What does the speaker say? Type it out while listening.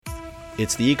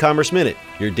It's the E-Commerce Minute,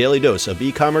 your daily dose of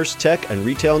e-commerce, tech, and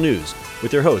retail news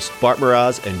with your hosts Bart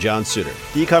Mraz and John Suter.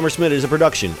 The E-Commerce Minute is a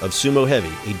production of Sumo Heavy,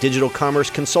 a digital commerce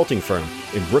consulting firm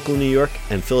in Brooklyn, New York,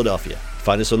 and Philadelphia.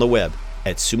 Find us on the web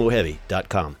at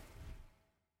sumoheavy.com.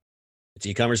 It's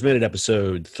E-Commerce Minute,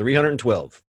 episode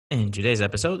 312. In today's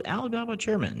episode, Alibaba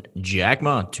chairman Jack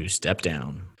Ma to step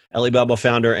down. Alibaba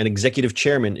founder and executive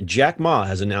chairman Jack Ma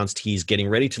has announced he's getting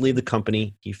ready to leave the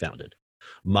company he founded.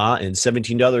 Ma and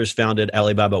 17 others founded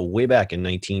Alibaba way back in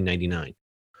 1999.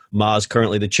 Ma is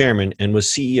currently the chairman and was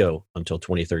CEO until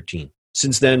 2013.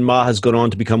 Since then, Ma has gone on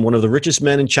to become one of the richest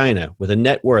men in China, with a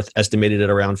net worth estimated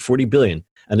at around $40 billion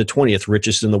and the 20th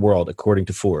richest in the world, according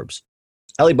to Forbes.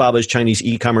 Alibaba is Chinese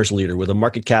e-commerce leader with a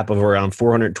market cap of around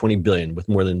 $420 billion, with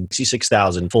more than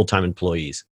 66,000 full-time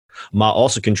employees. Ma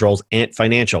also controls Ant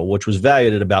Financial, which was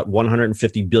valued at about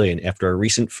 $150 billion after a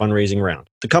recent fundraising round.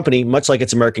 The company, much like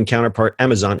its American counterpart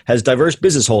Amazon, has diverse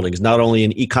business holdings not only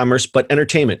in e-commerce but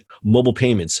entertainment, mobile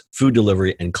payments, food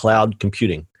delivery, and cloud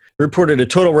computing. It reported a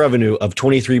total revenue of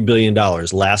 $23 billion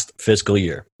last fiscal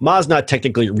year. Ma is not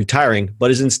technically retiring,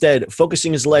 but is instead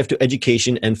focusing his life to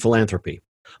education and philanthropy.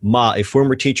 Ma, a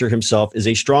former teacher himself, is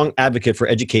a strong advocate for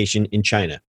education in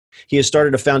China. He has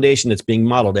started a foundation that's being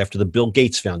modeled after the Bill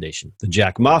Gates Foundation. The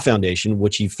Jack Ma Foundation,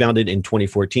 which he founded in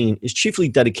 2014, is chiefly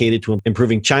dedicated to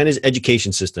improving China's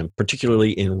education system,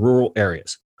 particularly in rural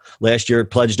areas. Last year,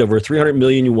 it pledged over 300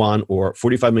 million yuan, or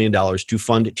 $45 million, to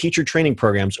fund teacher training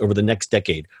programs over the next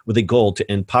decade, with a goal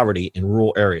to end poverty in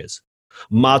rural areas.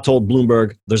 Ma told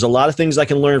Bloomberg, "There's a lot of things I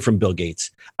can learn from Bill Gates.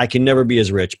 I can never be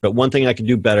as rich, but one thing I can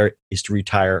do better is to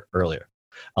retire earlier."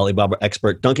 Alibaba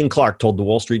expert Duncan Clark told the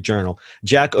Wall Street Journal,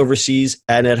 "Jack overseas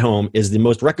and at home is the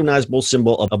most recognizable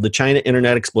symbol of the China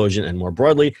internet explosion and more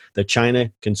broadly, the China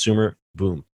consumer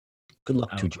boom." Good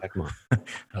luck to Jack Ma.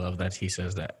 I love that he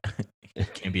says that. He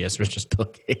can't be as rich as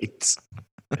Bill Gates.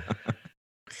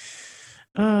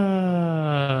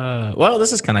 Well,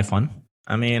 this is kind of fun.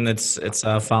 I mean, it's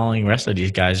following the rest of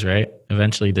these guys, right?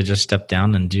 Eventually, they just step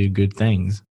down and do good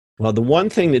things. Well, the one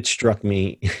thing that struck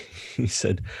me, he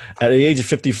said, at the age of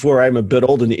 54, I'm a bit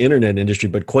old in the internet industry,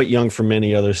 but quite young for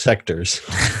many other sectors.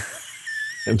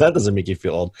 And that doesn't make you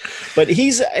feel old. But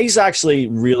he's actually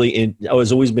really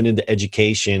has always been into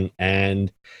education.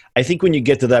 And I think when you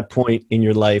get to that point in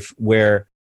your life where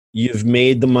you've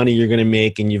made the money you're going to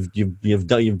make, and you've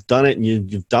done it, and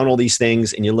you've done all these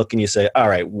things, and you look and you say, all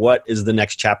right, what is the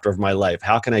next chapter of my life?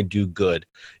 How can I do good?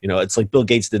 You know, it's like Bill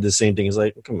Gates did the same thing. He's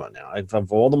like, come on now, I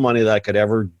have all the money that I could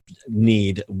ever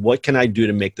need. What can I do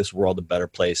to make this world a better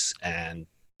place? And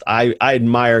I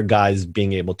admire guys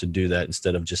being able to do that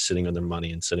instead of just sitting on their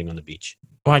money and sitting on the beach.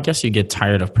 Well, I guess you get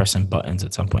tired of pressing buttons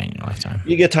at some point in your lifetime.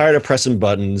 You get tired of pressing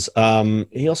buttons.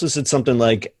 He also said something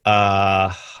like,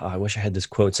 I wish I had this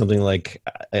quote, something like,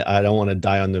 I don't want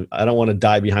to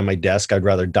die behind my desk. I'd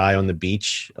rather die on the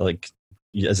beach, like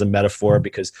as a metaphor,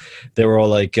 because they were all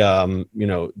like,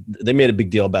 they made a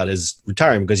big deal about his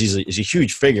retiring because he's a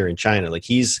huge figure in China. Like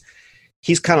he's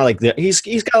kind of like he's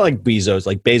kind of like Bezos.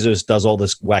 Like Bezos does all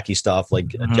this wacky stuff. Like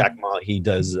Jack Ma, he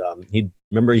does.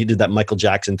 Remember he did that Michael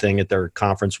Jackson thing at their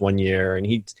conference one year, and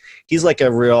he's like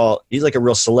a real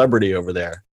celebrity over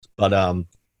there. But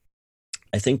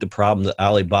I think the problem that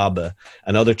Alibaba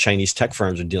and other Chinese tech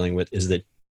firms are dealing with is that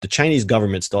the Chinese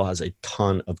government still has a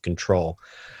ton of control.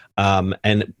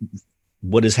 And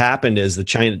what has happened is the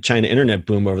China internet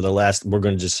boom over the last, we're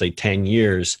going to just say 10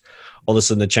 years. All of a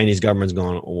sudden, the Chinese government's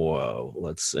going, whoa,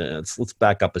 let's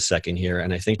back up a second here.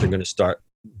 And I think they're going to start,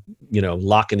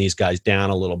 locking these guys down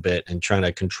a little bit and trying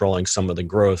to controlling some of the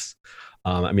growth.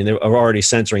 I mean, they're already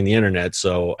censoring the internet,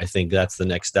 so I think that's the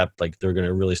next step. Like they're going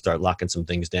to really start locking some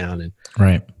things down. And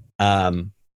right.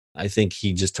 I think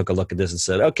he just took a look at this and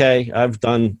said, okay, I've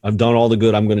done all the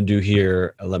good I'm going to do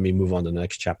here. Let me move on to the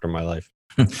next chapter of my life.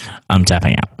 I'm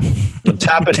tapping out. I'm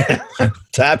tapping out.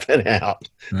 Tapping out.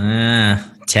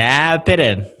 Tap it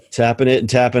in. Tapping it and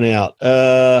tapping out.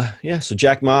 So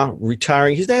Jack Ma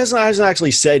retiring. He hasn't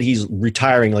actually said he's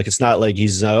retiring. Like it's not like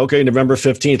he's okay. November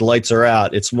 15th, lights are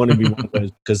out. It's one of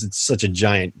those because it's such a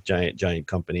giant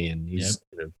company, and he's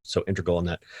so integral in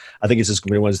that. I think it's just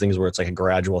going to be one of those things where it's like a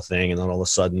gradual thing, and then all of a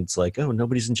sudden it's like, oh,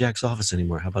 nobody's in Jack's office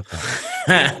anymore. How about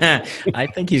that? I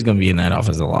think he's going to be in that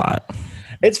office a lot.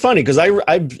 It's funny because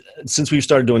I since we've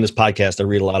started doing this podcast, I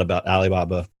read a lot about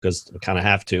Alibaba because I kind of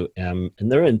have to, and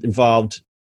they're involved.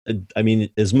 I mean,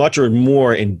 as much or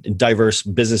more in diverse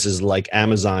businesses like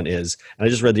Amazon is. And I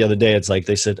just read the other day, it's like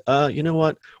they said, you know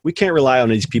what? We can't rely on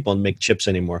these people and make chips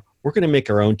anymore. We're going to make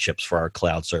our own chips for our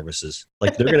cloud services.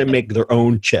 Like they're going to make their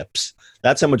own chips.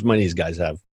 That's how much money these guys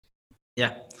have.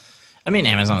 Yeah. I mean,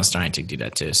 Amazon is starting to do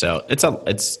that too, so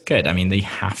it's good. I mean, they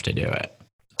have to do it.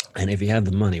 And if you have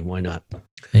the money, why not?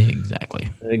 Exactly.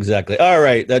 Exactly. All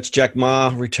right, that's Jack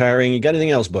Ma retiring. You got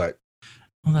anything else, Bart?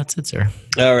 Well, that's it, sir.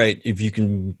 All right, if you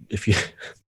can, if you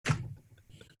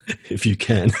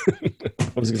can,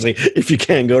 I was going to say, if you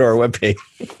can, go to our webpage.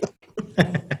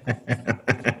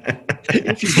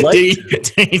 If you'd like,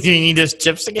 do you need those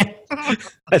chips again?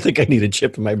 I think I need a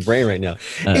chip in my brain right now.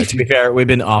 To be fair, we've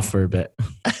been off for a bit.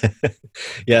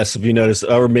 Yes, if you noticed,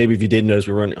 or maybe if you didn't notice,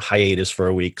 we were on hiatus for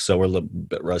a week, so we're a little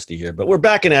bit rusty here. But we're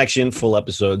back in action. Full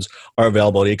episodes are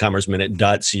available at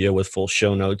ecommerceminute.co with full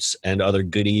show notes and other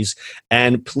goodies.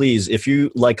 And please, if you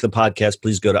like the podcast,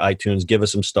 please go to iTunes, give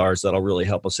us some stars. That'll really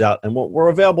help us out. And we're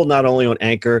available not only on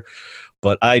Anchor,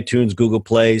 but iTunes, Google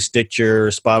Play, Stitcher,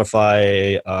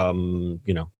 Spotify,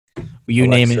 You Alexa,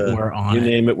 name it, we're on you it.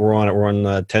 name it, we're on it. We're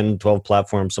on 10, 12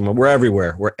 platforms somewhere. We're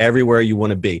everywhere. We're everywhere you want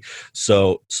to be.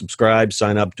 So subscribe,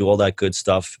 sign up, do all that good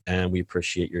stuff. And we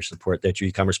appreciate your support. That's your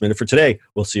e-commerce minute for today.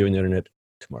 We'll see you on the internet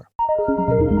tomorrow.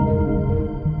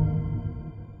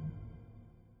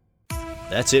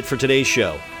 That's it for today's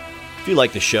show. If you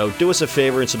like the show, do us a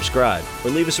favor and subscribe or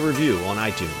leave us a review on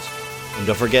iTunes. And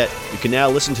don't forget, you can now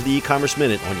listen to the e-commerce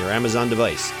minute on your Amazon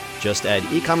device. Just add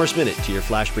e-commerce minute to your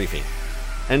flash briefing.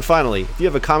 And finally, if you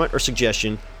have a comment or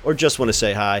suggestion or just want to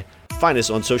say hi, find us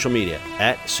on social media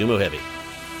at Sumo Heavy.